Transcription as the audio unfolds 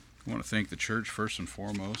I want to thank the church first and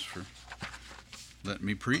foremost for letting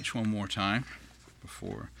me preach one more time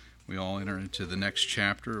before we all enter into the next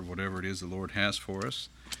chapter of whatever it is the Lord has for us.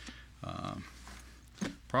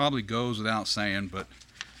 Probably goes without saying, but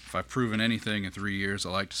if I've proven anything in 3 years,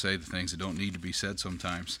 I like to say the things that don't need to be said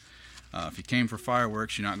sometimes. If you came for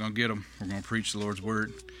fireworks, you're not going to get them. We're going to preach the Lord's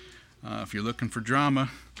word. If you're looking for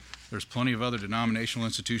drama, there's plenty of other denominational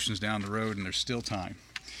institutions down the road, and there's still time.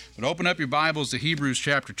 But open up your Bibles to Hebrews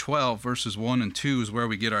chapter 12, verses 1 and 2 is where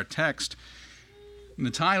we get our text. And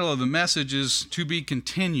the title of the message is To Be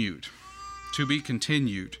Continued. To Be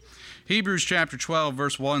Continued. Hebrews chapter 12,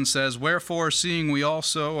 verse 1 says, Wherefore, seeing we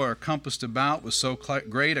also are compassed about with so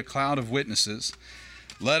great a cloud of witnesses,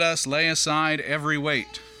 let us lay aside every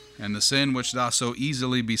weight, and the sin which doth so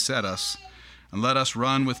easily beset us, and let us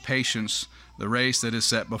run with patience the race that is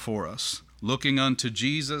set before us, looking unto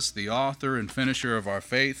Jesus, the author and finisher of our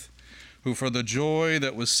faith, who for the joy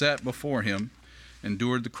that was set before him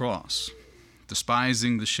endured the cross,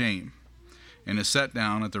 despising the shame, and is set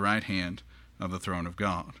down at the right hand of the throne of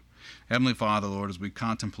God. Heavenly Father, Lord, as we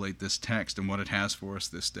contemplate this text and what it has for us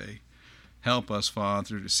this day, help us,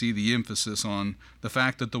 Father, to see the emphasis on the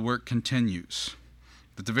fact that the work continues,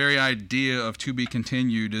 that the very idea of to be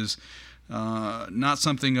continued is not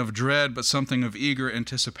something of dread, but something of eager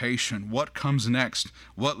anticipation. What comes next?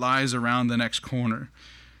 What lies around the next corner?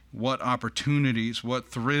 What opportunities, what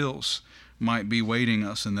thrills might be waiting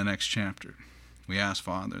us in the next chapter? We ask,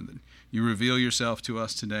 Father, that you reveal yourself to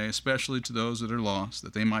us today, especially to those that are lost,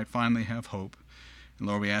 that they might finally have hope. And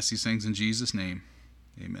Lord, we ask these things in Jesus' name.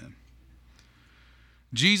 Amen.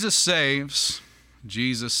 Jesus saves.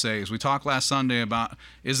 Jesus saves. We talked last Sunday about,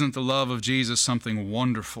 isn't the love of Jesus something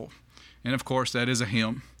wonderful? And of course, that is a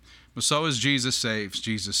hymn. But so is Jesus saves.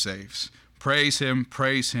 Jesus saves. Praise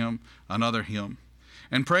him, another hymn.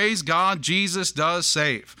 And praise God, Jesus does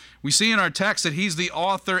save. We see in our text that he's the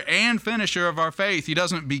author and finisher of our faith. He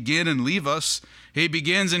doesn't begin and leave us. He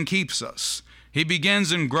begins and keeps us. He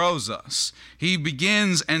begins and grows us. He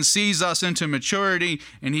begins and sees us into maturity,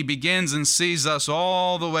 and he begins and sees us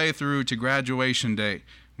all the way through to graduation day,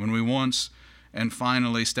 when we once and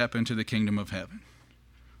finally step into the kingdom of heaven.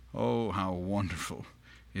 Oh, how wonderful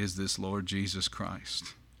is this Lord Jesus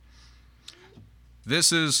Christ.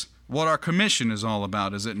 This is what our commission is all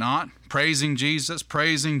about, is it not? Praising Jesus,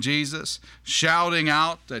 shouting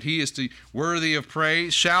out that he is worthy of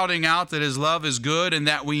praise, shouting out that his love is good and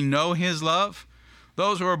that we know his love.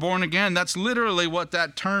 Those who are born again, that's literally what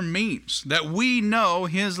that term means, that we know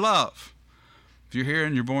his love. If you're here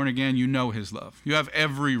and you're born again, you know his love. You have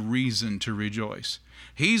every reason to rejoice.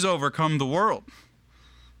 He's overcome the world,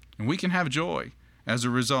 and we can have joy as a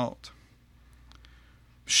result.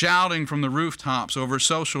 Shouting from the rooftops, over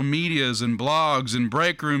social medias and blogs and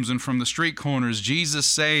break rooms and from the street corners, Jesus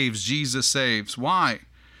saves, Jesus saves. Why?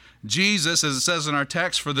 Jesus, as it says in our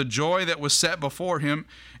text, for the joy that was set before him,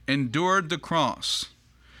 endured the cross.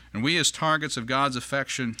 And we as targets of God's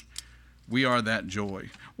affection, we are that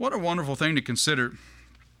joy. What a wonderful thing to consider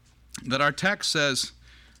that our text says,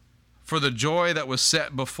 for the joy that was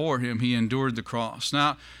set before him, he endured the cross.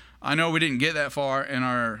 Now, I know we didn't get that far in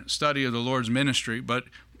our study of the Lord's ministry, but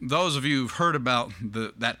those of you who've heard about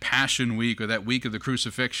that Passion Week or that week of the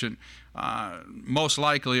crucifixion most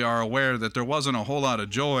likely are aware that there wasn't a whole lot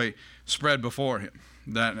of joy spread before him.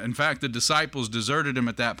 That, in fact, the disciples deserted him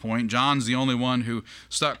at that point. John's the only one who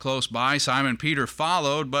stuck close by. Simon Peter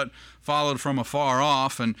followed, but followed from afar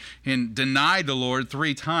off and denied the Lord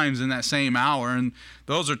 3 times in that same hour. And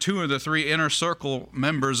those are 2 of the 3 inner circle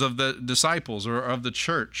members of the disciples or of the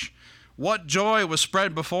church. What joy was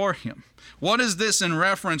spread before him? What is this in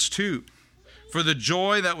reference to? For the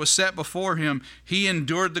joy that was set before him, he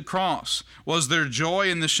endured the cross. Was there joy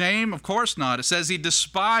in the shame? Of course not. It says he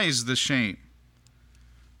despised the shame.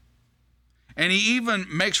 And he even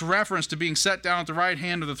makes reference to being set down at the right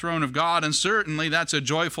hand of the throne of God, and certainly that's a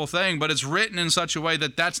joyful thing, but it's written in such a way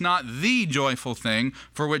that that's not the joyful thing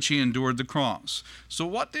for which he endured the cross. So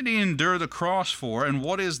what did he endure the cross for, and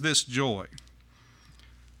what is this joy?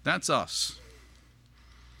 That's us.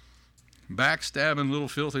 Backstabbing little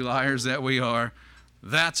filthy liars that we are,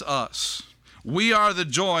 that's us. We are the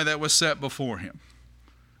joy that was set before him.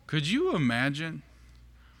 Could you imagine?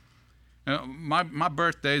 My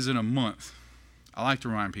birthday's in a month. I like to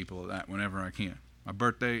remind people of that whenever I can. My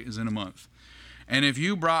birthday is in a month. And if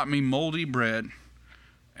you brought me moldy bread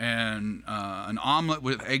and an omelet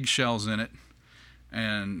with eggshells in it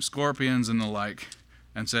and scorpions and the like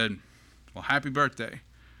and said, well, happy birthday,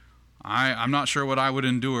 I'm not sure what I would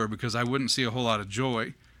endure because I wouldn't see a whole lot of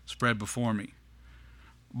joy spread before me.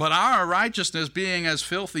 But our righteousness being as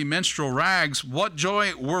filthy menstrual rags, what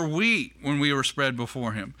joy were we when we were spread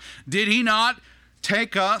before him? Did he not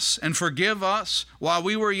take us and forgive us while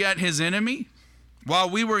we were yet his enemy? While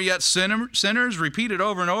we were yet sinners, repeated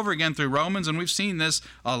over and over again through Romans, and we've seen this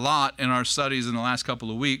a lot in our studies in the last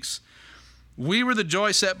couple of weeks. We were the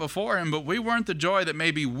joy set before him, but we weren't the joy that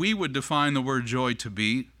maybe we would define the word joy to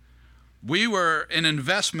be. We were an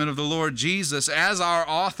investment of the Lord Jesus as our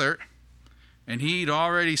author, and he'd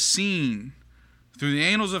already seen through the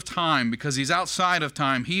annals of time, because he's outside of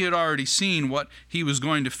time, he had already seen what he was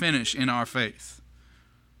going to finish in our faith.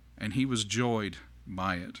 And he was joyed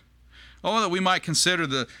by it. Oh, that we might consider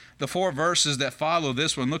the 4 verses that follow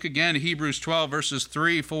this one. Look again at Hebrews 12, verses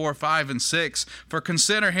 3, 4, 5, and 6. For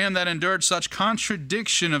consider him that endured such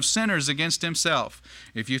contradiction of sinners against himself.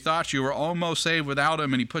 If you thought you were almost saved without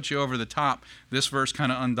him and he put you over the top, this verse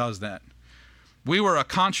kind of undoes that. We were a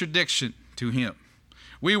contradiction to him.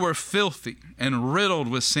 We were filthy and riddled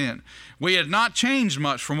with sin. We had not changed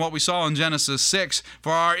much from what we saw in Genesis 6,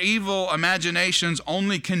 for our evil imaginations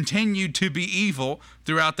only continued to be evil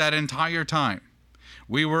throughout that entire time.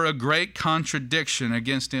 We were a great contradiction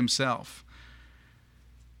against himself.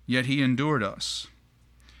 Yet he endured us.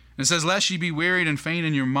 And it says, lest ye be wearied and faint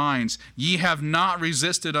in your minds, ye have not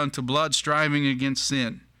resisted unto blood, striving against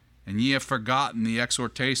sin. And ye have forgotten the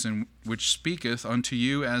exhortation which speaketh unto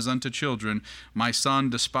you as unto children. My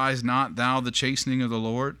son, despise not thou the chastening of the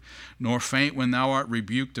Lord, nor faint when thou art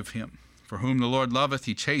rebuked of him. For whom the Lord loveth,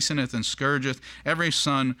 he chasteneth and scourgeth every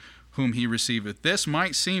son whom he receiveth. This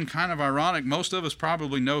might seem kind of ironic. Most of us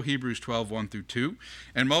probably know Hebrews 12, 1 through 2.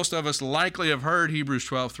 And most of us likely have heard Hebrews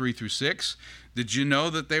 12, 3 through 6. Did you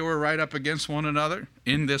know that they were right up against one another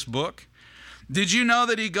in this book? Did you know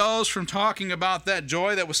that he goes from talking about that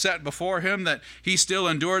joy that was set before him, that he still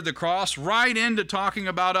endured the cross, right into talking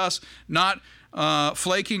about us not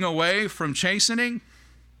flaking away from chastening?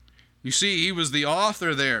 You see, he was the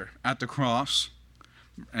author there at the cross.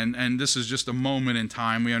 And this is just a moment in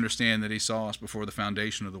time. We understand that he saw us before the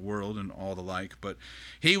foundation of the world and all the like. But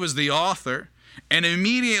he was the author and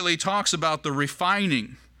immediately talks about the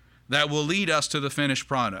refining that will lead us to the finished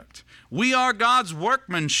product. We are God's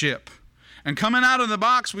workmanship. And coming out of the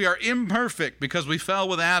box, we are imperfect because we fell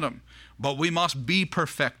with Adam. But we must be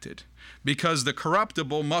perfected because the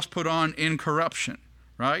corruptible must put on incorruption,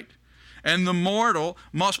 right? And the mortal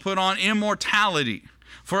must put on immortality.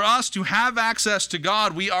 For us to have access to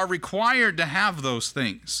God, we are required to have those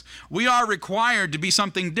things. We are required to be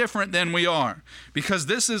something different than we are because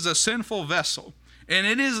this is a sinful vessel and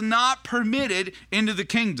it is not permitted into the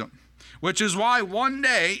kingdom. Which is why one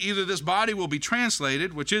day either this body will be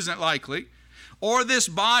translated, which isn't likely, or this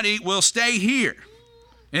body will stay here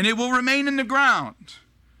and it will remain in the ground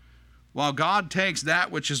while God takes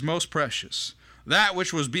that which is most precious, that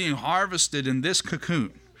which was being harvested in this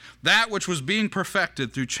cocoon, that which was being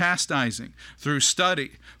perfected through chastising, through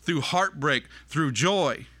study, through heartbreak, through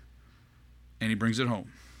joy, and he brings it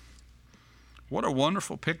home. What a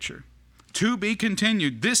wonderful picture. To be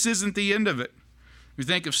continued. This isn't the end of it. We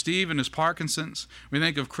think of Steve and his Parkinson's. We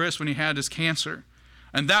think of Chris when he had his cancer.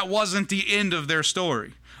 And that wasn't the end of their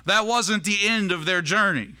story. That wasn't the end of their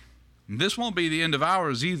journey. And this won't be the end of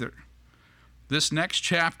ours either. This next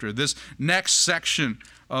chapter, this next section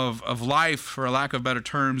of life, for lack of better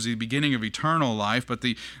terms, the beginning of eternal life, but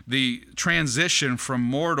the transition from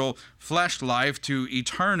mortal flesh life to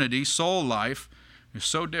eternity, soul life, is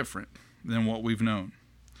so different than what we've known.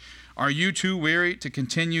 Are you too weary to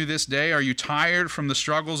continue this day? Are you tired from the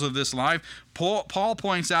struggles of this life? Paul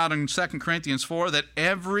points out in 2 Corinthians 4 that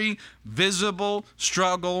every visible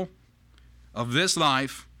struggle of this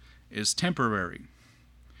life is temporary.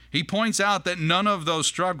 He points out that none of those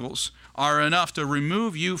struggles are enough to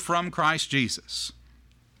remove you from Christ Jesus.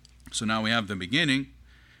 So now we have the beginning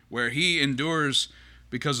where he endures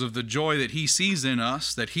because of the joy that he sees in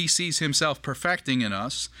us, that he sees himself perfecting in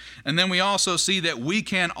us. And then we also see that we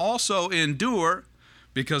can also endure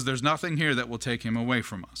because there's nothing here that will take him away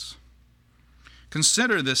from us.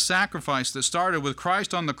 Consider this sacrifice that started with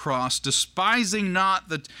Christ on the cross, despise not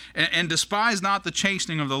the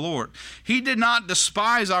chastening of the Lord. He did not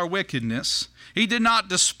despise our wickedness. He did not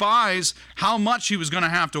despise how much he was going to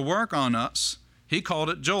have to work on us. He called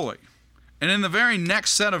it joy. And in the very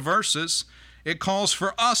next set of verses, it calls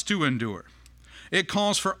for us to endure. It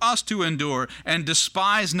calls for us to endure and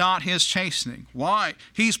despise not his chastening. Why?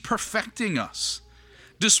 He's perfecting us.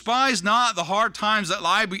 Despise not the hard times that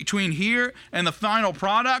lie between here and the final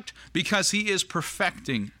product, because he is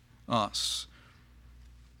perfecting us.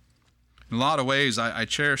 In a lot of ways, I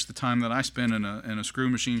cherish the time that I spend in a screw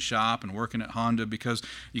machine shop and working at Honda, because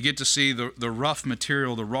you get to see the rough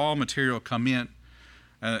material, the raw material come in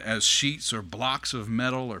as sheets or blocks of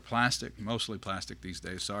metal or plastic, mostly plastic these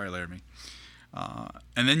days. Sorry, Laramie.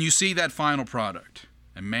 And then you see that final product,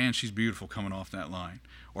 and man, she's beautiful coming off that line,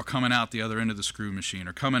 or coming out the other end of the screw machine,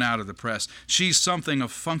 or coming out of the press. She's something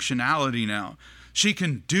of functionality now. She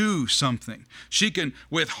can do something. She can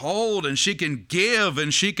withhold, and she can give,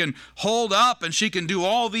 and she can hold up, and she can do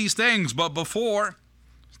all these things. But before,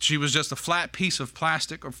 she was just a flat piece of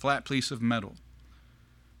plastic or flat piece of metal.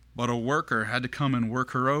 But a worker had to come and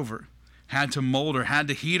work her over, had to mold her, had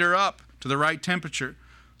to heat her up to the right temperature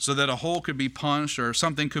so that a hole could be punched or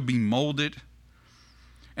something could be molded.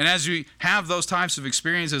 And as we have those types of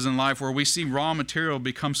experiences in life where we see raw material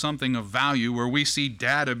become something of value, where we see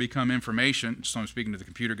data become information, so I'm speaking to the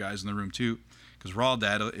computer guys in the room too, because raw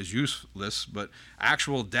data is useless, but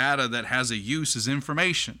actual data that has a use is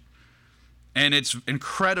information. And it's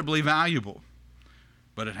incredibly valuable,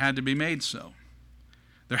 but it had to be made so.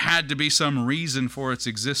 There had to be some reason for its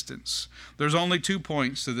existence. There's only 2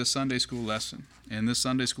 points to this Sunday school lesson. And this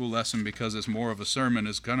Sunday school lesson, because it's more of a sermon,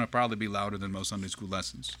 is going to probably be louder than most Sunday school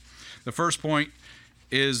lessons. The first point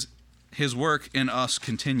is his work in us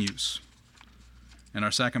continues. And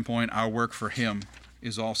our second point, our work for him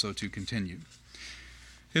is also to continue.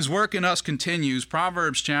 His work in us continues.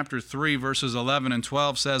 Proverbs chapter 3, verses 11 and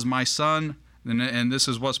 12 says, "My son," and this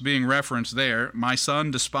is what's being referenced there, "My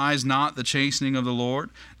son, despise not the chastening of the Lord,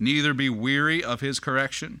 neither be weary of his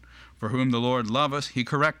correction. For whom the Lord loveth, he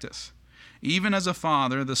correcteth, even as a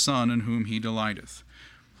father the son in whom he delighteth."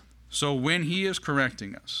 So when he is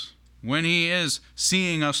correcting us, when he is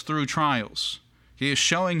seeing us through trials, he is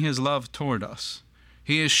showing his love toward us.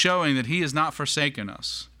 He is showing that he has not forsaken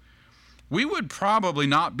us. We would probably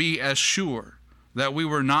not be as sure that we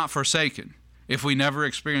were not forsaken if we never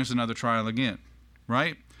experienced another trial again,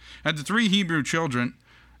 right? And the 3 Hebrew children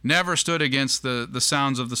never stood against the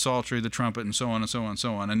sounds of the psaltery, the trumpet, and so on and so on and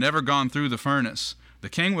so on, and never gone through the furnace. The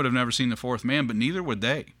king would have never seen the 4th man, but neither would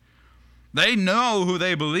they. They know who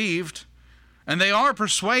they believed, and they are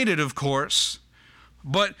persuaded, of course,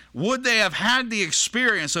 but would they have had the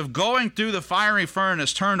experience of going through the fiery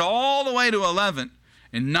furnace, turned all the way to 11,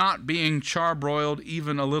 and not being charbroiled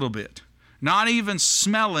even a little bit, not even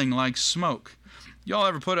smelling like smoke? Y'all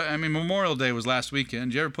ever Memorial Day was last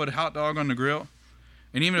weekend. Did you ever put a hot dog on the grill?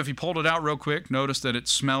 And even if you pulled it out real quick, notice that it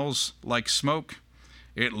smells like smoke.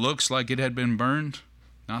 It looks like it had been burned.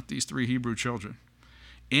 Not these 3 Hebrew children.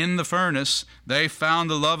 In the furnace, they found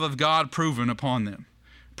the love of God proven upon them,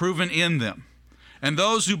 proven in them. And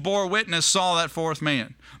those who bore witness saw that 4th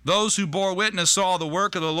man. Those who bore witness saw the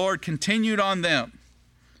work of the Lord continued on them.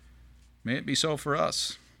 May it be so for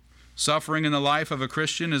us. Suffering in the life of a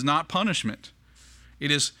Christian is not punishment.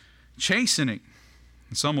 It is chastening.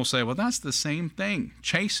 And some will say, well, that's the same thing.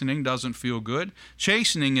 Chastening doesn't feel good.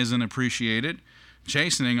 Chastening isn't appreciated.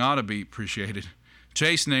 Chastening ought to be appreciated.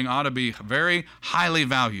 Chastening ought to be very highly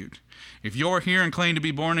valued. If you're here and claim to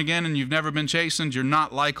be born again and you've never been chastened, you're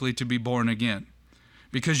not likely to be born again,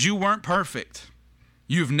 because you weren't perfect.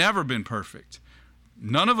 You've never been perfect.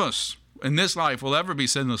 None of us in this life will ever be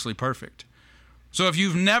sinlessly perfect. So if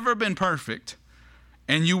you've never been perfect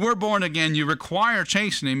and you were born again, you require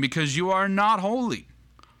chastening because you are not holy.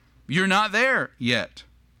 You're not there yet.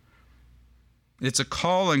 It's a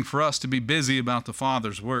calling for us to be busy about the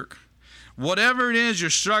Father's work. Whatever it is you're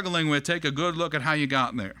struggling with, take a good look at how you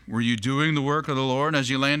got there. Were you doing the work of the Lord as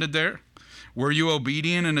you landed there? Were you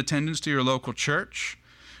obedient in attendance to your local church?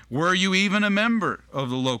 Were you even a member of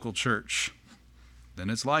the local church? Then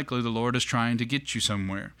it's likely the Lord is trying to get you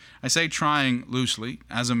somewhere. I say trying loosely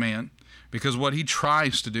as a man, because what he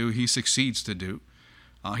tries to do, he succeeds to do.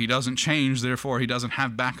 He doesn't change, therefore he doesn't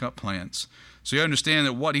have backup plans. So you understand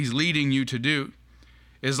that what he's leading you to do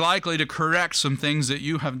is likely to correct some things that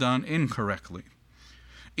you have done incorrectly.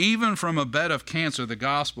 Even from a bed of cancer, the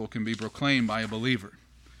gospel can be proclaimed by a believer.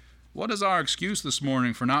 What is our excuse this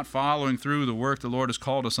morning for not following through the work the Lord has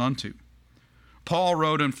called us unto? Paul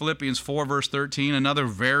wrote in Philippians 4, verse 13, another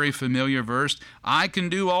very familiar verse, "I can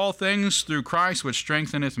do all things through Christ which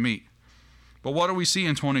strengtheneth me." But what do we see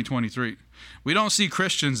in 2023? We don't see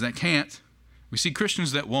Christians that can't. We see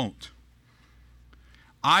Christians that won't.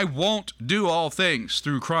 I won't do all things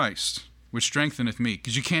through Christ, which strengtheneth me.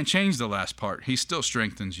 Because you can't change the last part. He still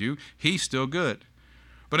strengthens you. He's still good.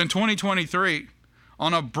 But in 2023,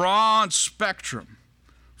 on a broad spectrum,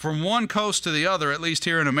 from one coast to the other, at least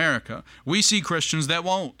here in America, we see Christians that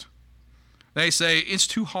won't. They say, it's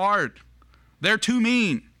too hard. They're too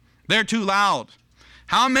mean. They're too loud.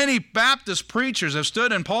 How many Baptist preachers have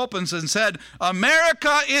stood in pulpits and said,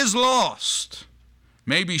 America is lost?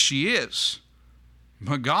 Maybe she is,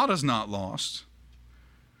 but God is not lost.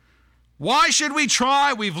 Why should we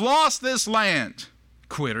try? We've lost this land.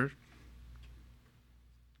 Quitter.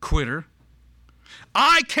 Quitter.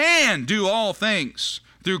 I can do all things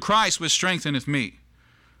through Christ which strengtheneth me.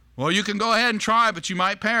 Well, you can go ahead and try, but you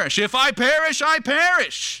might perish. If I perish, I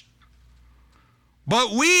perish.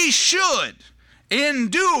 But we should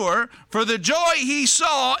endure for the joy he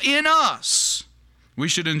saw in us. We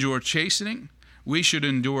should endure chastening. We should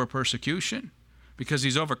endure persecution because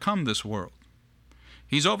he's overcome this world.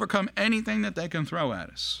 He's overcome anything that they can throw at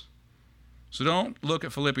us. So don't look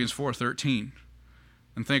at Philippians 4:13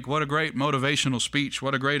 and think, what a great motivational speech,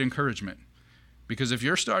 what a great encouragement. Because if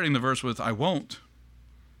you're starting the verse with, I won't,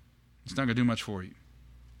 it's not going to do much for you.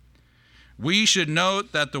 We should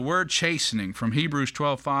note that the word chastening from Hebrews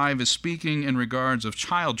 12:5 is speaking in regards of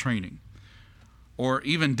child training or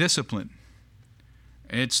even discipline.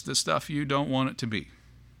 It's the stuff you don't want it to be.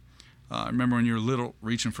 I remember when you were little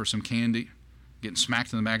reaching for some candy, getting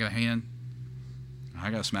smacked in the back of the hand. I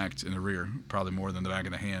got smacked in the rear, probably more than the back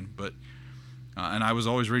of the hand, but and I was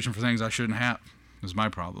always reaching for things I shouldn't have. It was my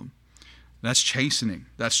problem. That's chastening.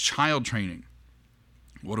 That's child training.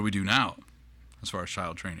 What do we do now as far as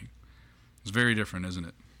child training? It's very different, isn't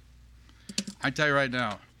it? I tell you right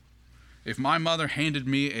now, if my mother handed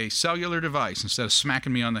me a cellular device instead of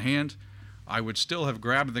smacking me on the hand, I would still have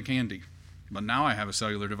grabbed the candy. But now I have a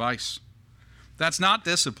cellular device. That's not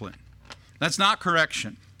discipline. That's not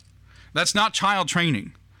correction. That's not child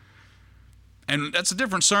training. And that's a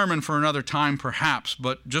different sermon for another time, perhaps.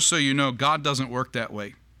 But just so you know, God doesn't work that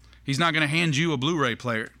way. He's not going to hand you a Blu-ray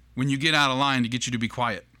player when you get out of line to get you to be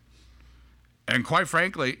quiet. And quite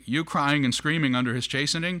frankly, you crying and screaming under his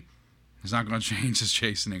chastening is not going to change his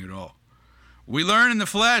chastening at all. We learn in the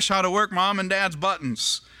flesh how to work mom and dad's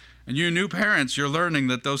buttons. And you new parents, you're learning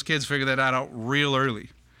that those kids figure that out real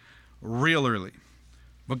early. Real early.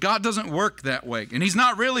 But God doesn't work that way. And he's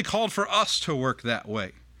not really called for us to work that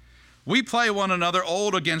way. We play one another,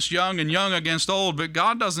 old against young and young against old, but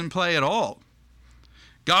God doesn't play at all.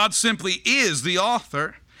 God simply is the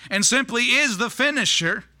author and simply is the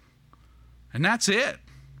finisher. And that's it.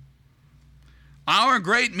 Our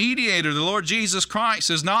great mediator, the Lord Jesus Christ,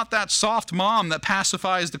 is not that soft mom that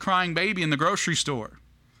pacifies the crying baby in the grocery store.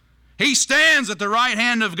 He stands at the right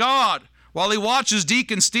hand of God while he watches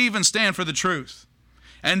Deacon Stephen stand for the truth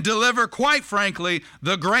and deliver, quite frankly,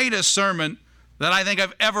 the greatest sermon that I think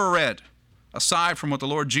I've ever read, aside from what the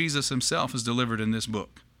Lord Jesus himself has delivered in this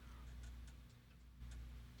book.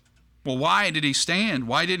 Well, why did he stand?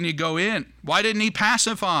 Why didn't he go in? Why didn't he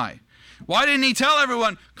pacify? Why didn't he tell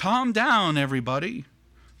everyone, calm down, everybody?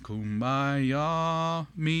 Kumbaya,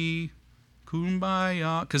 me,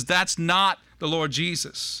 kumbaya. Because that's not the Lord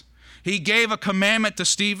Jesus. He gave a commandment to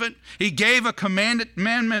Stephen. He gave a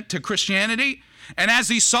commandment to Christianity. And as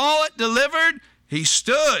he saw it delivered, he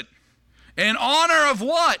stood in honor of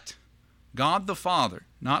what? God the Father,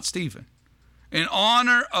 not Stephen. In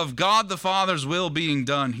honor of God the Father's will being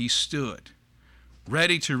done, he stood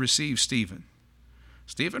ready to receive Stephen.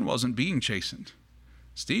 Stephen wasn't being chastened.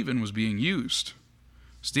 Stephen was being used.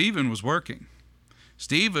 Stephen was working.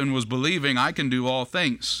 Stephen was believing, I can do all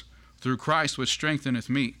things through Christ which strengtheneth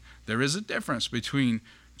me. There is a difference between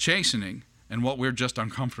chastening and what we're just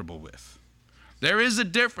uncomfortable with. There is a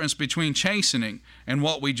difference between chastening and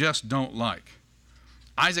what we just don't like.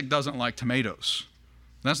 Isaac doesn't like tomatoes.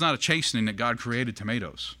 That's not a chastening that God created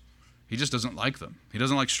tomatoes. He just doesn't like them. He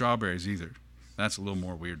doesn't like strawberries either. That's a little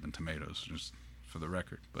more weird than tomatoes, just for the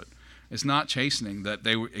record. But it's not chastening that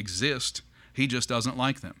they exist. He just doesn't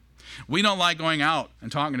like them. We don't like going out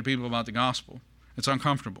and talking to people about the gospel. It's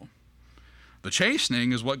uncomfortable. The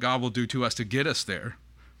chastening is what God will do to us to get us there.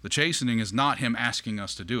 The chastening is not him asking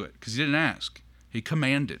us to do it, because he didn't ask. He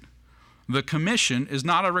commanded. The commission is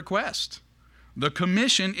not a request. The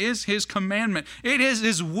commission is his commandment. It is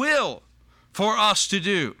his will for us to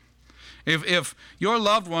do. If your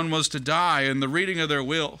loved one was to die and the reading of their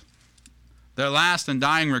will, their last and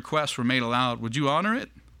dying requests were made aloud, would you honor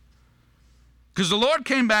it? Because the Lord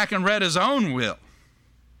came back and read his own will.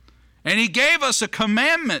 And he gave us a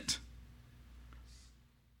commandment.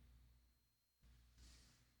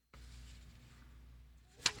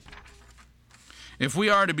 If we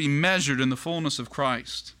are to be measured in the fullness of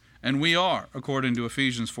Christ, and we are, according to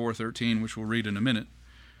Ephesians 4:13, which we'll read in a minute,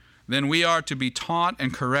 then we are to be taught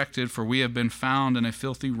and corrected, for we have been found in a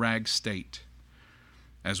filthy rag state.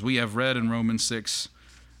 As we have read in Romans 6,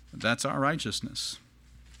 that's our righteousness.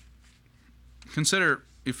 Consider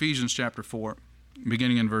Ephesians chapter 4,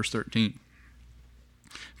 beginning in verse 13.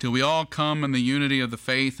 till we all come in the unity of the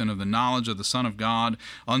faith and of the knowledge of the Son of God,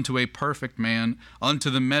 unto a perfect man, unto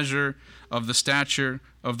the measure of the stature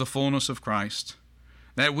of the fullness of Christ,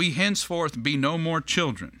 that we henceforth be no more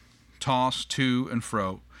children, tossed to and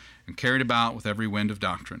fro, and carried about with every wind of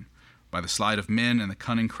doctrine, by the sleight of men and the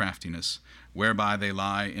cunning craftiness, whereby they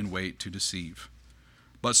lie in wait to deceive.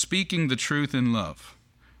 But speaking the truth in love,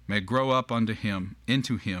 may grow up into him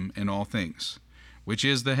in all things, which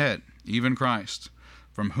is the head, even Christ,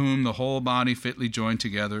 from whom the whole body fitly joined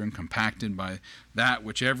together and compacted by that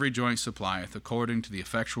which every joint supplieth, according to the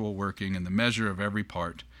effectual working in the measure of every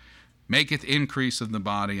part, maketh increase of the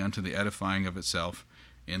body unto the edifying of itself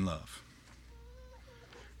in love.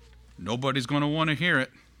 Nobody's going to want to hear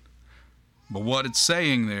it, but what it's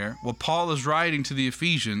saying there, what Paul is writing to the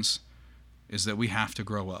Ephesians, is that we have to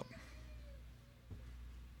grow up.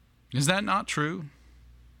 Is that not true?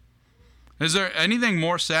 Is there anything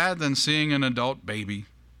more sad than seeing an adult baby?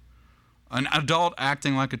 An adult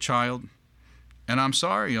acting like a child? And I'm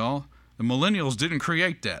sorry, y'all, the millennials didn't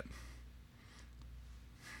create that.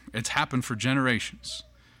 It's happened for generations.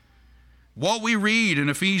 What we read in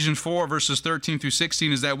Ephesians 4, verses 13 through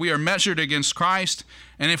 16, is that we are measured against Christ,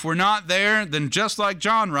 and if we're not there, then just like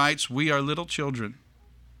John writes, we are little children.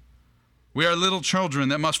 We are little children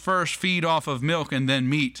that must first feed off of milk and then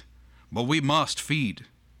meat, but we must feed.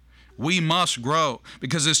 We must grow,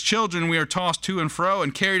 because as children we are tossed to and fro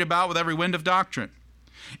and carried about with every wind of doctrine.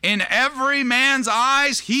 In every man's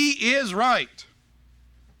eyes he is right.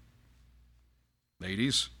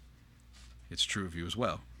 Ladies, it's true of you as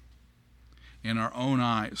well. In our own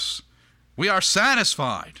eyes, we are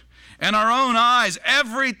satisfied. In our own eyes,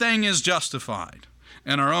 everything is justified.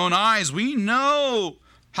 In our own eyes, we know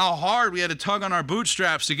how hard we had to tug on our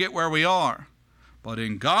bootstraps to get where we are. But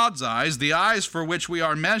in God's eyes, the eyes for which we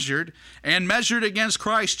are measured, and measured against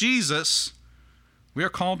Christ Jesus, we are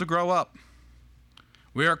called to grow up.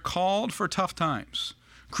 We are called for tough times.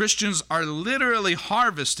 Christians are literally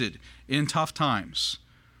harvested in tough times.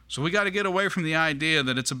 So we got to get away from the idea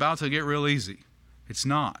that it's about to get real easy. It's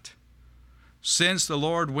not. Since the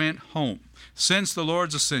Lord went home, since the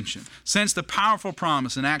Lord's ascension, since the powerful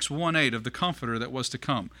promise in Acts 1:8 of the Comforter that was to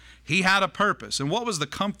come, he had a purpose. And what was the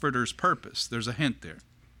Comforter's purpose? There's a hint there.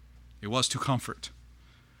 It was to comfort.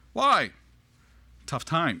 Why? Tough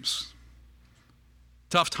times.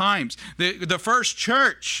 Tough times. The first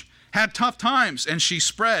church had tough times, and she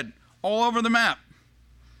spread all over the map.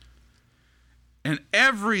 And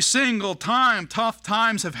every single time tough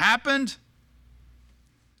times have happened,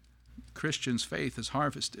 Christians' faith is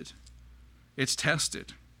harvested. It's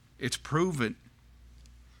tested. It's proven.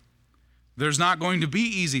 There's not going to be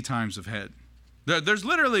easy times ahead. There's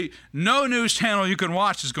literally no news channel you can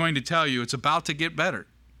watch is going to tell you it's about to get better.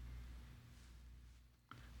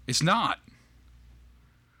 It's not.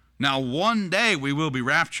 Now, one day we will be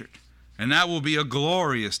raptured, and that will be a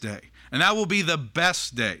glorious day. And that will be the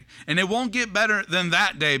best day. And it won't get better than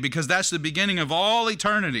that day, because that's the beginning of all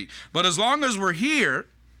eternity. But as long as we're here,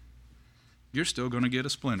 you're still going to get a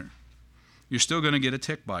splinter. You're still going to get a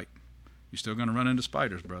tick bite. You're still going to run into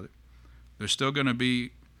spiders, brother. There's still going to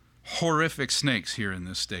be horrific snakes here in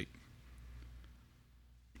this state.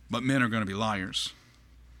 But men are going to be liars.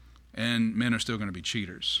 And men are still going to be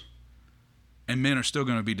cheaters. And men are still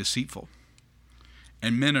going to be deceitful.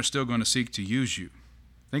 And men are still going to seek to use you.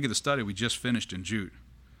 Think of the study we just finished in Jude.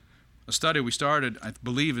 A study we started, I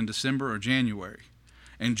believe, in December or January.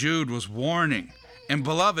 And Jude was warning. And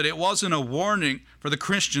beloved, it wasn't a warning for the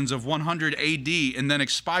Christians of 100 AD and then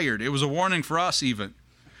expired. It was a warning for us even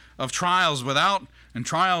of trials without and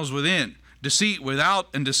trials within, deceit without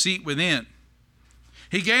and deceit within.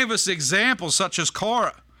 He gave us examples such as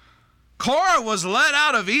Korah. Korah was led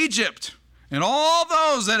out of Egypt. And all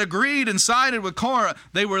those that agreed and sided with Korah,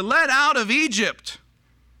 they were led out of Egypt.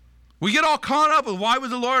 We get all caught up with why would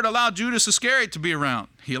the Lord allow Judas Iscariot to be around?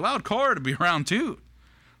 He allowed Korah to be around too.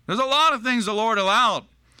 There's a lot of things the Lord allowed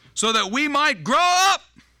so that we might grow up,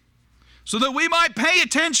 so that we might pay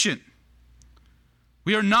attention.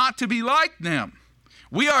 We are not to be like them.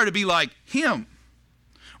 We are to be like him.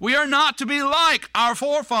 We are not to be like our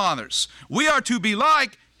forefathers. We are to be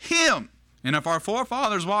like him. And if our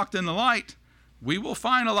forefathers walked in the light, we will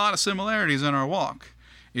find a lot of similarities in our walk.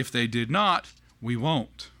 If they did not, we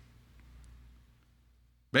won't.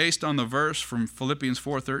 Based on the verse from Philippians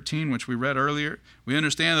 4:13, which we read earlier, we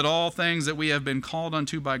understand that all things that we have been called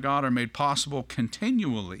unto by God are made possible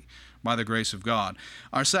continually by the grace of God.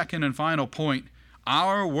 Our second and final point,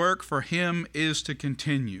 our work for him is to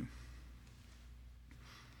continue.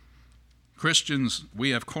 Christians,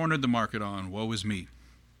 we have cornered the market on woe is me.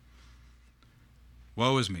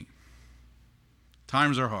 Woe is me.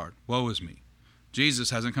 Times are hard. Woe is me.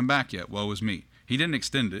 Jesus hasn't come back yet. Woe is me. He didn't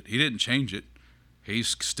extend it. He didn't change it.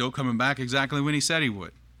 He's still coming back exactly when he said he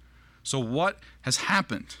would. So what has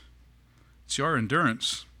happened? It's your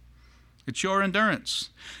endurance. It's your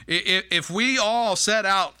endurance. If we all set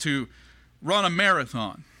out to run a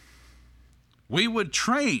marathon, we would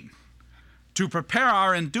train to prepare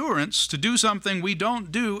our endurance to do something we don't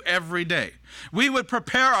do every day. We would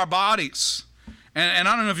prepare our bodies. And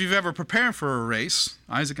I don't know if you've ever prepared for a race.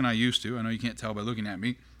 Isaac and I used to. I know you can't tell by looking at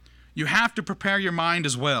me. You have to prepare your mind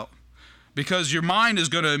as well, because your mind is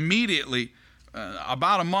going to immediately,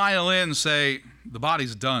 about a mile in, say, the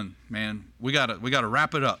body's done, man. We got to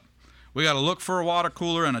wrap it up. We got to look for a water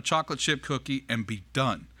cooler and a chocolate chip cookie and be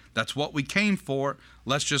done. That's what we came for.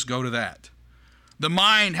 Let's just go to that. The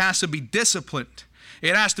mind has to be disciplined.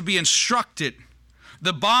 It has to be instructed.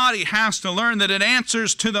 The body has to learn that it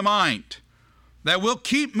answers to the mind, that we'll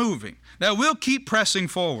keep moving, that we'll keep pressing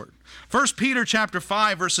forward. 1 Peter chapter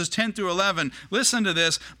 5, verses 10 through 11, listen to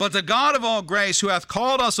this. But the God of all grace, who hath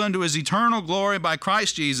called us unto his eternal glory by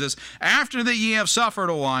Christ Jesus, after that ye have suffered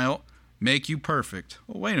a while, make you perfect.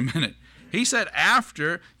 Well, wait a minute. He said,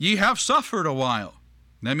 after ye have suffered a while.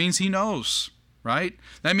 That means he knows, right?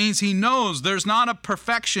 That means he knows there's not a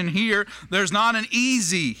perfection here. There's not an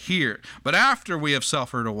easy here. But after we have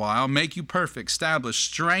suffered a while, make you perfect, establish,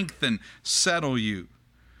 strengthen, settle you.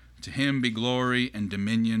 To him be glory and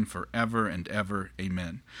dominion forever and ever.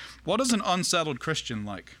 Amen. What is an unsettled Christian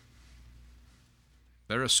like?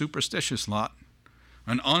 They're a superstitious lot.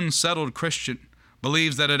 An unsettled Christian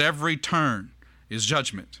believes that at every turn is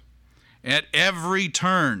judgment. At every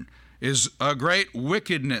turn is a great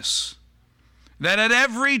wickedness. That at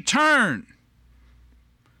every turn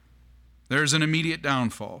there's an immediate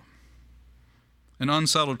downfall. An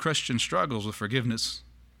unsettled Christian struggles with forgiveness.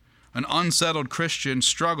 An unsettled Christian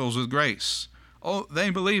struggles with grace. Oh, they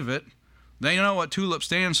believe it. They know what TULIP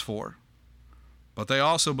stands for. But they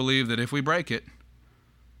also believe that if we break it,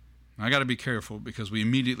 I got to be careful because we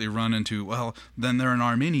immediately run into, well, then they're an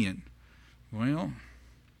Arminian. Well,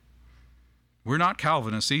 we're not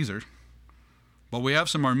Calvinists either. But we have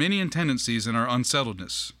some Arminian tendencies in our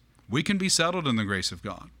unsettledness. We can be settled in the grace of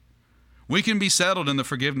God. We can be settled in the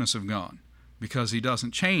forgiveness of God because he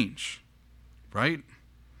doesn't change, right?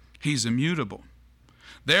 He's immutable.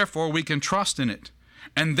 Therefore, we can trust in it.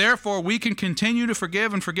 And therefore, we can continue to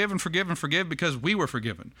forgive and forgive and forgive and forgive because we were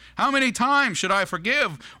forgiven. How many times should I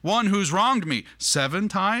forgive one who's wronged me? 7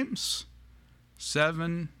 times?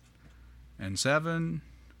 7 and 7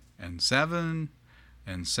 and 7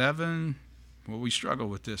 and 7. Well, we struggle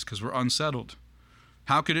with this because we're unsettled.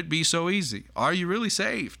 How could it be so easy? Are you really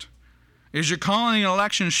saved? Is your calling and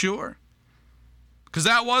election sure? Because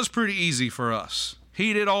that was pretty easy for us.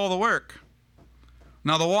 He did all the work.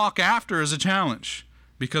 Now the walk after is a challenge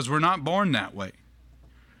because we're not born that way.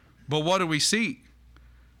 But what do we see?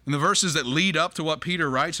 In the verses that lead up to what Peter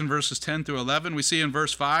writes in verses 10 through 11, we see in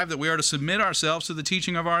verse 5 that we are to submit ourselves to the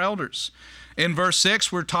teaching of our elders. In verse 6,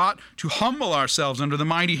 we're taught to humble ourselves under the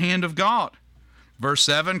mighty hand of God. Verse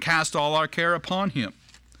 7, cast all our care upon him.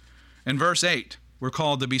 In verse 8, we're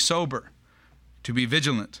called to be sober, to be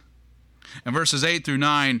vigilant. In verses 8 through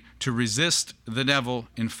 9, to resist the devil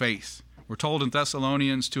in faith. We're told in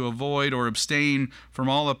Thessalonians to avoid or abstain from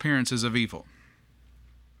all appearances of evil.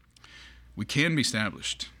 We can be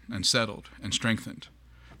established and settled and strengthened.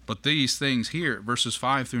 But these things here, verses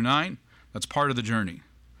 5 through 9, that's part of the journey.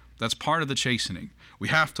 That's part of the chastening. We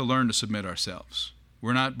have to learn to submit ourselves.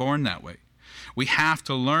 We're not born that way. We have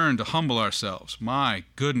to learn to humble ourselves. My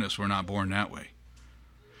goodness, we're not born that way.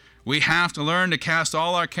 We have to learn to cast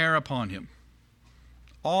all our care upon him.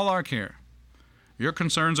 All our care. Your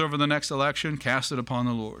concerns over the next election, cast it upon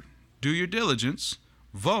the Lord. Do your diligence.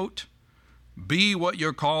 Vote. Be what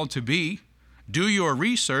you're called to be. Do your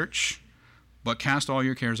research, but cast all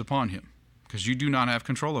your cares upon him, because you do not have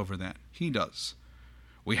control over that. He does.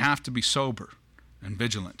 We have to be sober and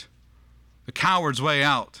vigilant. The coward's way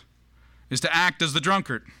out is to act as the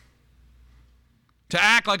drunkard, to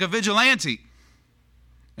act like a vigilante.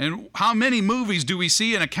 And how many movies do we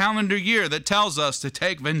see in a calendar year that tells us to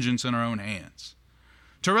take vengeance in our own hands,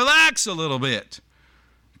 to relax a little bit,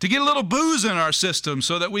 to get a little booze in our system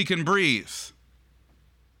so that we can breathe?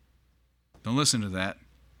 Don't listen to that.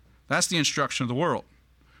 That's the instruction of the world.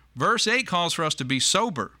 Verse 8 calls for us to be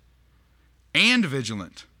sober and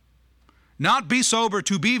vigilant. Not be sober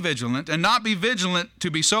to be vigilant, and not be vigilant to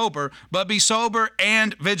be sober, but be sober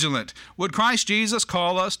and vigilant. Would Christ Jesus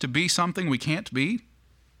call us to be something we can't be?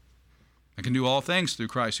 I can do all things through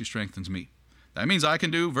Christ who strengthens me. That means I can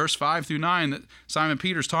do verse 5 through 9 that Simon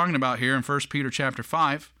Peter's talking about here in 1 Peter chapter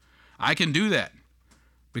 5. I can do that.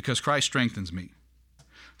 because Christ strengthens me.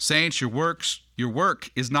 Saints, your work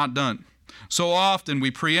is not done. So often we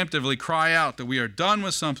preemptively cry out that we are done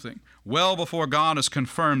with something well before God has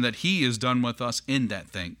confirmed that he is done with us in that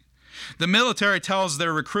thing. The military tells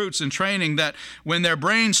their recruits in training that when their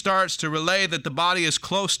brain starts to relay that the body is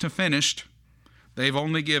close to finished, they've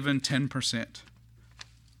only given 10%.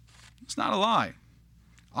 It's not a lie.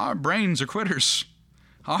 Our brains are quitters.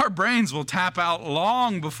 Our brains will tap out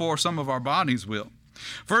long before some of our bodies will.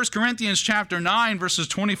 1 Corinthians chapter 9, verses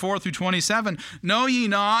 24 through 27, know ye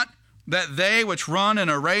not that they which run in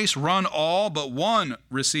a race run all, but one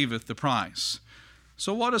receiveth the prize.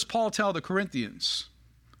 So what does Paul tell the Corinthians?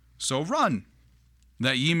 So run,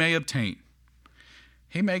 that ye may obtain.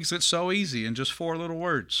 He makes it so easy in just 4 little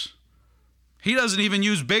words. He doesn't even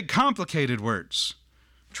use big, complicated words.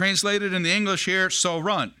 Translated in the English here, so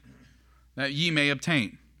run, that ye may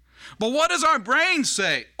obtain. But what does our brain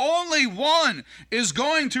say? Only one is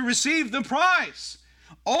going to receive the prize.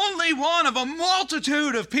 Only one of a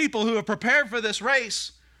multitude of people who have prepared for this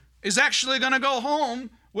race is actually going to go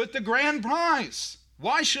home with the grand prize.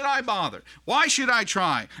 Why should I bother? Why should I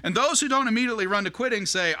try? And those who don't immediately run to quitting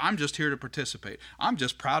say, I'm just here to participate. I'm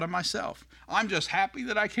just proud of myself. I'm just happy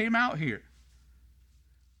that I came out here.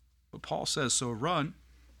 But Paul says, so run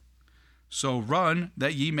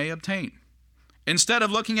that ye may obtain. Instead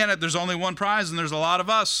of looking at it, there's only one prize and there's a lot of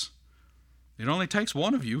us. It only takes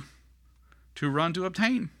one of you to run to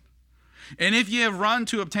obtain. And if you have run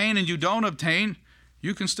to obtain and you don't obtain,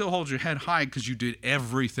 you can still hold your head high because you did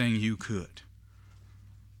everything you could.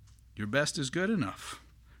 Your best is good enough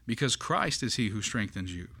because Christ is he who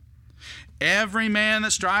strengthens you. Every man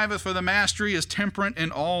that striveth for the mastery is temperate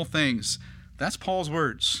in all things. That's Paul's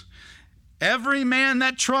words. Every man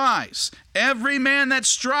that tries, every man that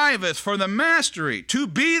striveth for the mastery to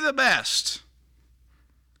be the best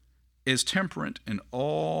is temperate in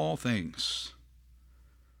all things.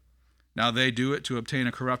 Now they do it to obtain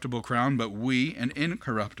a corruptible crown, but we an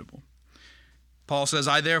incorruptible. Paul says,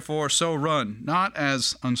 I therefore so run, not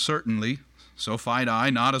as uncertainly, so fight I,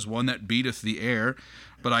 not as one that beateth the air,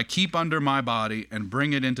 but I keep under my body and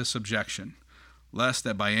bring it into subjection, lest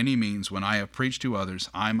that by any means, when I have preached to others,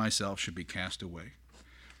 I myself should be cast away.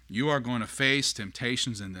 You are going to face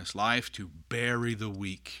temptations in this life to bury the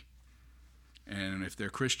weak. And if they're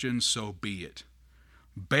Christians, so be it.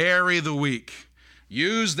 Bury the weak.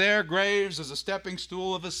 Use their graves as a stepping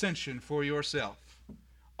stool of ascension for yourself.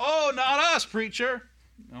 Oh, not us, preacher.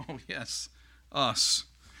 Oh, yes, us.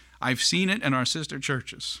 I've seen it in our sister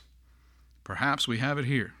churches. Perhaps we have it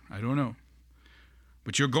here. I don't know.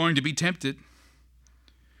 But you're going to be tempted.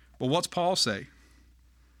 But what's Paul say?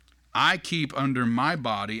 I keep under my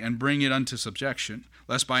body and bring it unto subjection,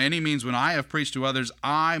 lest by any means when I have preached to others,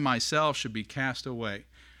 I myself should be cast away.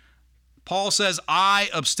 Paul says, I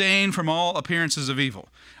abstain from all appearances of evil.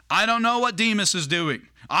 I don't know what Demas is doing.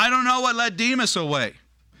 I don't know what led Demas away.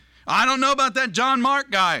 I don't know about that John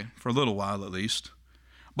Mark guy, for a little while at least.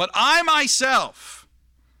 But I myself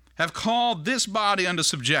have called this body unto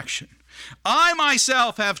subjection. I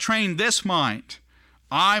myself have trained this mind.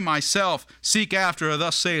 I myself seek after,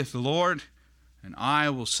 thus saith the Lord, and I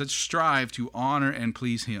will strive to honor and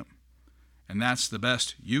please him. And that's the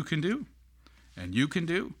best you can do, and you can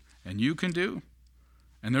do, and you can do.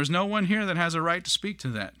 And there's no one here that has a right to speak to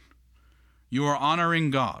that. You are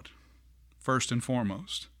honoring God, first and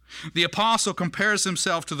foremost. The apostle compares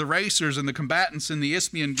himself to the racers and the combatants in the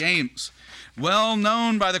Isthmian Games, well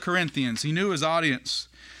known by the Corinthians. He knew his audience.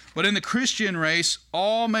 But in the Christian race,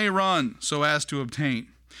 all may run so as to obtain.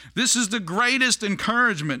 This is the greatest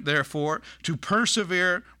encouragement, therefore, to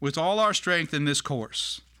persevere with all our strength in this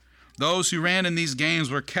course. Those who ran in these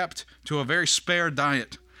games were kept to a very spare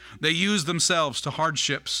diet. They used themselves to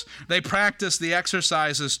hardships. They practiced the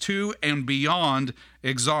exercises to and beyond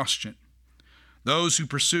exhaustion. Those who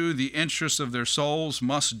pursue the interests of their souls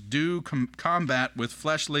must do combat with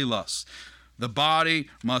fleshly lusts. The body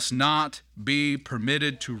must not be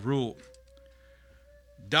permitted to rule.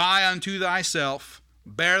 Die unto thyself,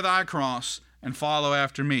 bear thy cross, and follow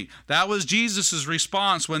after me. That was Jesus'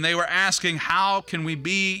 response when they were asking, how can we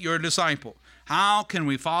be your disciple? How can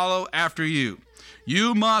we follow after you?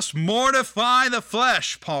 You must mortify the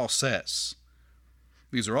flesh, Paul says.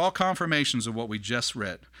 These are all confirmations of what we just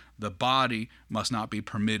read. The body must not be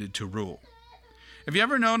permitted to rule. Have you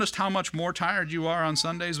ever noticed how much more tired you are on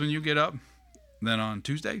Sundays when you get up than on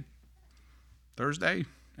Tuesday, Thursday?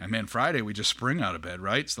 And man, Friday we just spring out of bed,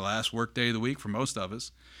 right? It's the last work day of the week for most of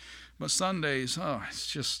us. But Sundays, it's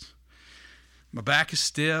just, my back is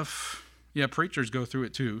stiff. Yeah, preachers go through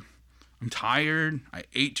it too. I'm tired. I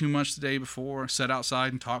ate too much the day before. Sat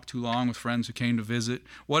outside and talked too long with friends who came to visit.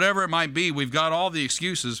 Whatever it might be, we've got all the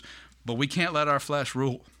excuses, but we can't let our flesh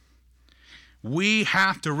rule. We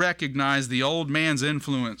have to recognize the old man's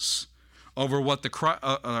influence over what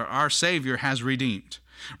our Savior has redeemed.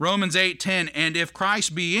 Romans 8:10, and if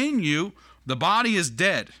Christ be in you, the body is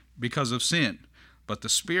dead because of sin, but the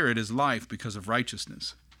spirit is life because of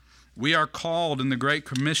righteousness. We are called in the Great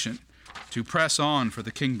Commission to press on for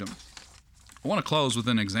the kingdom. I want to close with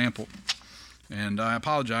an example. And I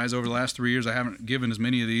apologize, over the last 3 years I haven't given as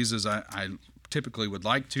many of these as I typically would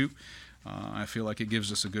like to. I feel like it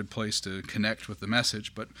gives us a good place to connect with the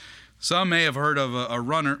message. But some may have heard of a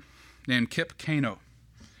runner named Kip Keino.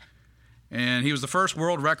 And he was the first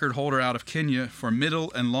world record holder out of Kenya for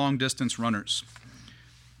middle and long distance runners.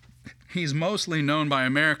 He's mostly known by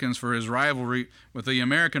Americans for his rivalry with the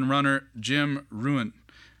American runner Jim Rouen,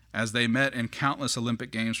 as they met in countless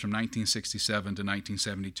Olympic Games from 1967 to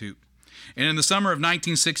 1972. And in the summer of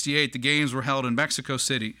 1968, the Games were held in Mexico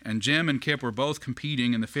City, and Jim and Kip were both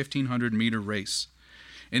competing in the 1,500-meter race.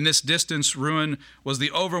 In this distance, Rouen was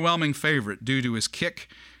the overwhelming favorite due to his kick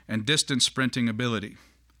and distance sprinting ability.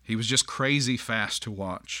 He was just crazy fast to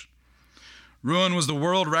watch. Rouen was the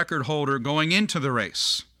world record holder going into the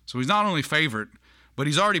race. So he's not only favored, but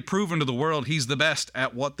he's already proven to the world he's the best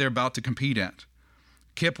at what they're about to compete at.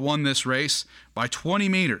 Kip won this race by 20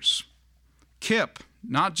 meters. Kip,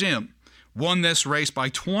 not Jim, won this race by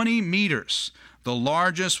 20 meters, the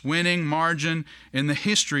largest winning margin in the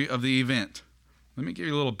history of the event. Let me give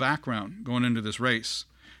you a little background going into this race.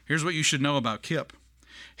 Here's what you should know about Kip.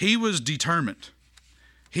 He was determined.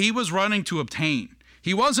 He was running to obtain.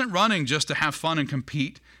 He wasn't running just to have fun and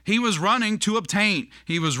compete. He was running to obtain.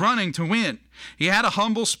 He was running to win. He had a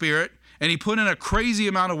humble spirit, and he put in a crazy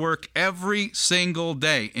amount of work every single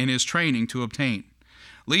day in his training to obtain.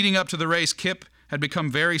 Leading up to the race, Kip had become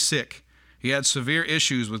very sick. He had severe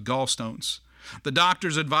issues with gallstones. The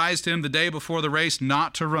doctors advised him the day before the race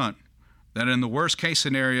not to run, that in the worst case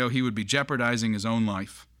scenario, he would be jeopardizing his own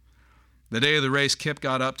life. The day of the race, Kip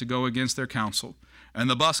got up to go against their counsel, and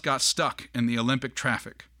the bus got stuck in the Olympic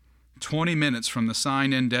traffic. 20 minutes from the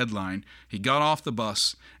sign-in deadline, he got off the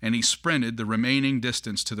bus and he sprinted the remaining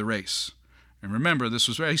distance to the race. And remember,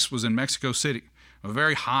 this race was in Mexico City, a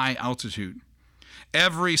very high altitude.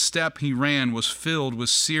 Every step he ran was filled with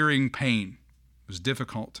searing pain. It was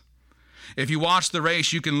difficult. If you watch the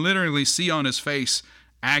race, you can literally see on his face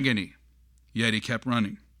agony. Yet he kept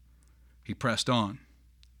running. He pressed on.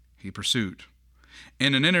 He pursued.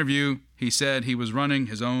 In an interview, he said he was running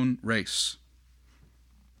his own race.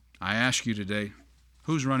 I ask you today,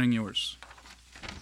 who's running yours?